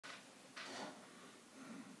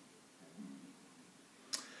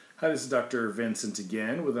Hi, this is Dr. Vincent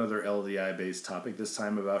again with another LDI-based topic, this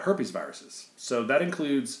time about herpes viruses. So that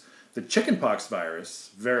includes the chickenpox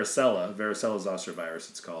virus, varicella zoster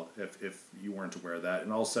virus it's called, if you weren't aware of that,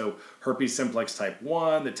 and also herpes simplex type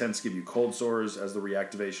 1 that tends to give you cold sores as the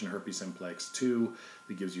reactivation, herpes simplex 2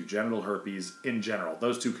 that gives you genital herpes in general.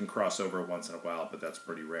 Those two can cross over once in a while, but that's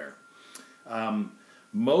pretty rare.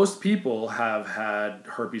 Most people have had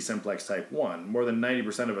herpes simplex type 1. More than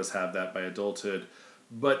 90% of us have that by adulthood,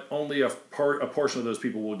 but only a portion of those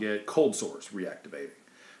people will get cold sores reactivating.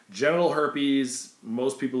 Genital herpes,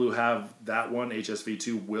 most people who have that one,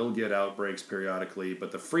 HSV2, will get outbreaks periodically,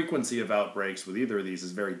 but the frequency of outbreaks with either of these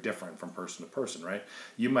is very different from person to person, right?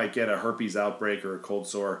 You might get a herpes outbreak or a cold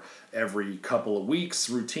sore every couple of weeks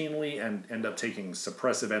routinely and end up taking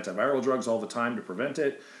suppressive antiviral drugs all the time to prevent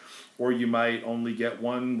it, or you might only get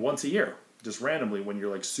one once a year, just randomly when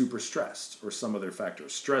you're like super stressed or some other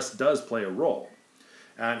factors. Stress does play a role.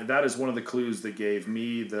 And that is one of the clues that gave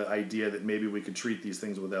me the idea that maybe we could treat these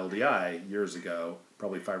things with LDI years ago,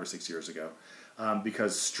 probably 5 or 6 years ago,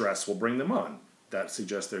 because stress will bring them on. That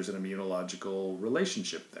suggests there's an immunological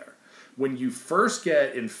relationship there. When you first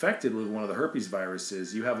get infected with one of the herpes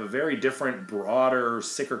viruses, you have a very different, broader,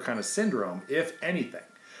 sicker kind of syndrome, if anything.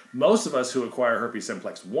 Most of us who acquire herpes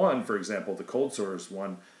simplex 1, for example, the cold sores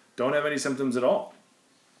one, don't have any symptoms at all.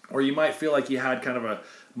 Or you might feel like you had kind of a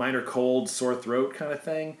minor cold, sore throat kind of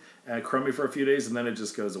thing, crummy for a few days, and then it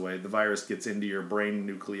just goes away. The virus gets into your brain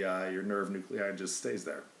nuclei, your nerve nuclei, and just stays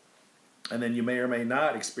there. And then you may or may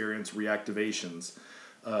not experience reactivations,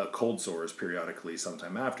 cold sores periodically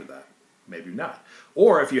sometime after that. Maybe not.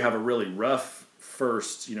 Or if you have a really rough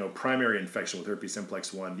first, primary infection with herpes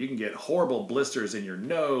simplex 1, you can get horrible blisters in your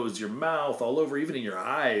nose, your mouth, all over, even in your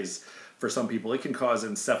eyes. For some people, it can cause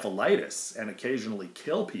encephalitis and occasionally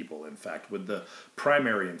kill people, in fact, with the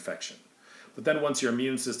primary infection. But then once your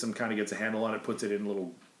immune system kind of gets a handle on it, puts it in a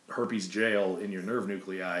little herpes jail in your nerve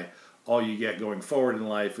nuclei, all you get going forward in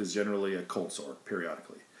life is generally a cold sore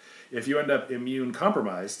periodically. If you end up immune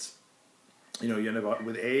compromised, you end up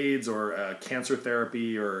with AIDS or cancer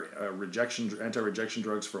therapy or anti-rejection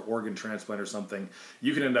drugs for organ transplant or something,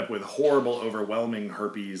 you can end up with horrible, overwhelming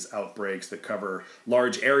herpes outbreaks that cover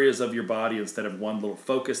large areas of your body instead of one little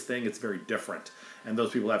focused thing. It's very different. And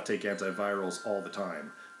those people have to take antivirals all the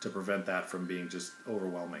time to prevent that from being just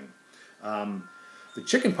overwhelming. The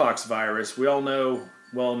chickenpox virus, we all know,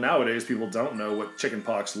 well, nowadays people don't know what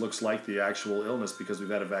chickenpox looks like, the actual illness, because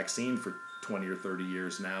we've had a vaccine for 20 or 30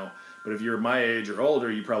 years now. But if you're my age or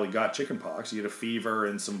older, you probably got chickenpox. You get a fever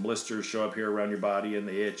and some blisters show up here around your body and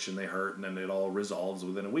they itch and they hurt and then it all resolves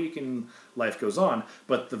within a week and life goes on.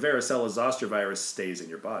 But the varicella zoster virus stays in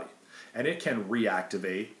your body. And it can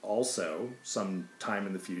reactivate also some time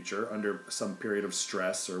in the future under some period of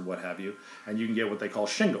stress or what have you. And you can get what they call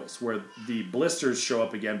shingles, where the blisters show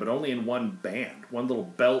up again, but only in one band, one little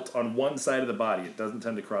belt on one side of the body. It doesn't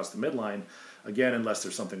tend to cross the midline, again, unless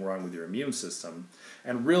there's something wrong with your immune system.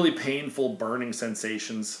 And really painful burning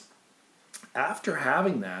sensations. After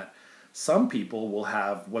having that, some people will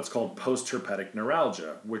have what's called post-herpetic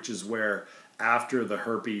neuralgia, which is where after the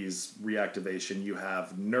herpes reactivation, you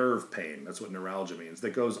have nerve pain. That's what neuralgia means.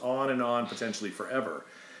 That goes on and on, potentially forever.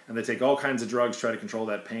 And they take all kinds of drugs, try to control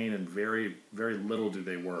that pain, and very, very little do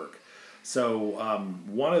they work. So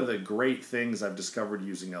one of the great things I've discovered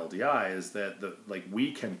using LDI is that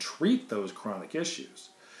we can treat those chronic issues.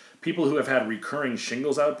 People who have had recurring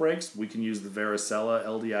shingles outbreaks, we can use the varicella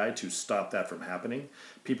LDI to stop that from happening.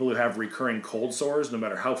 People who have recurring cold sores, no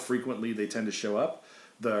matter how frequently they tend to show up,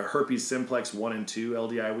 the herpes simplex 1 and 2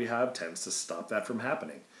 LDI we have tends to stop that from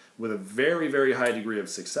happening with a very, very high degree of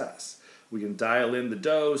success. We can dial in the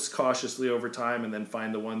dose cautiously over time and then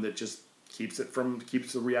find the one that just keeps the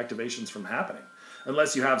reactivations from happening.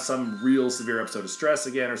 Unless you have some real severe episode of stress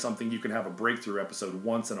again or something, you can have a breakthrough episode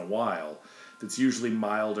once in a while that's usually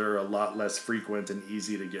milder, a lot less frequent, and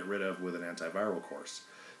easy to get rid of with an antiviral course.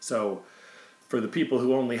 So for the people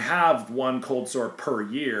who only have one cold sore per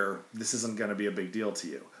year, this isn't going to be a big deal to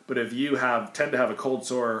you. But if you tend to have a cold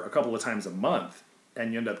sore a couple of times a month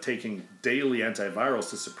and you end up taking daily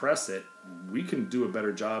antivirals to suppress it, we can do a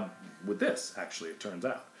better job with this, actually, it turns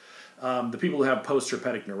out. The people who have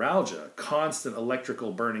post-herpetic neuralgia, constant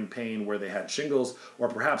electrical burning pain where they had shingles, or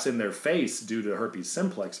perhaps in their face due to herpes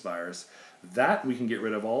simplex virus, that we can get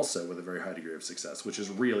rid of also with a very high degree of success, which is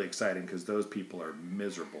really exciting because those people are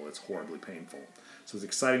miserable. It's horribly painful. So it's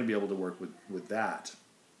exciting to be able to work with that.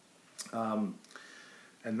 And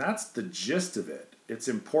that's the gist of it. It's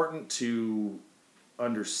important to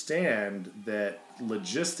understand that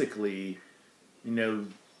logistically,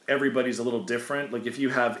 everybody's a little different. Like if you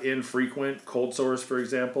have infrequent cold sores, for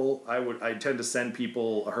example, I tend to send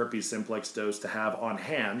people a herpes simplex dose to have on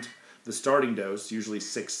hand, the starting dose, usually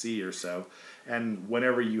 6C or so. And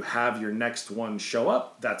whenever you have your next one show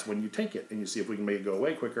up, that's when you take it and you see if we can make it go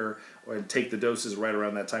away quicker, or take the doses right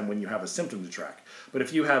around that time when you have a symptom to track. But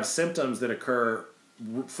if you have symptoms that occur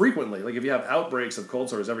frequently, like if you have outbreaks of cold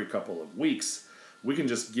sores every couple of weeks, we can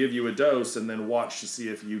just give you a dose and then watch to see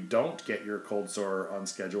if you don't get your cold sore on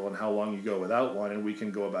schedule and how long you go without one, and we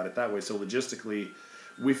can go about it that way. So logistically,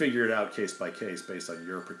 we figure it out case by case based on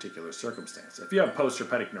your particular circumstance. If you have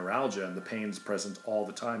post-herpetic neuralgia and the pain's present all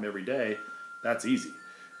the time, every day, that's easy.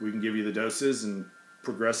 We can give you the doses and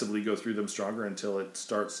progressively go through them stronger until it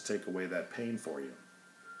starts to take away that pain for you.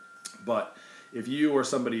 But if you or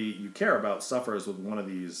somebody you care about suffers with one of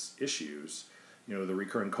these issues, the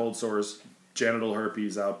recurrent cold sores, genital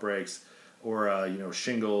herpes outbreaks, or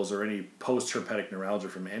shingles, or any post-herpetic neuralgia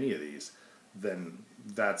from any of these, then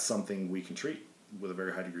that's something we can treat with a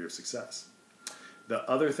very high degree of success. The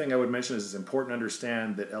other thing I would mention is it's important to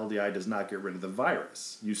understand that LDI does not get rid of the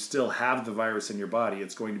virus. You still have the virus in your body.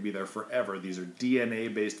 It's going to be there forever. These are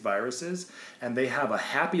DNA-based viruses, and they have a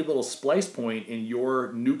happy little splice point in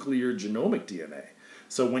your nuclear genomic DNA.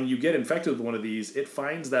 So when you get infected with one of these, it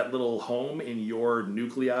finds that little home in your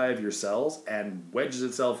nuclei of your cells and wedges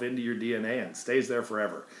itself into your DNA and stays there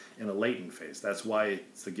forever in a latent phase. That's why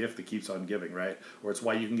it's the gift that keeps on giving, right? Or it's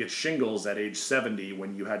why you can get shingles at age 70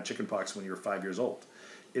 when you had chickenpox when you were 5 years old.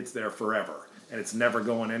 It's there forever, and it's never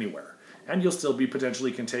going anywhere. And you'll still be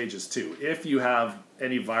potentially contagious too. If you have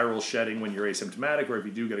any viral shedding when you're asymptomatic, or if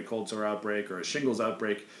you do get a cold sore outbreak or a shingles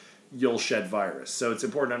outbreak, you'll shed virus. So it's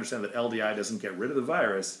important to understand that LDI doesn't get rid of the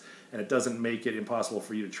virus, and it doesn't make it impossible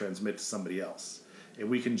for you to transmit to somebody else. And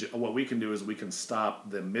what we can do is we can stop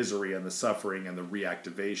the misery and the suffering and the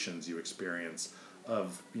reactivations you experience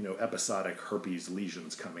of episodic herpes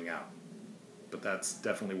lesions coming out. But that's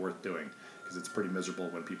definitely worth doing because it's pretty miserable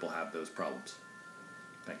when people have those problems.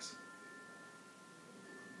 Thanks.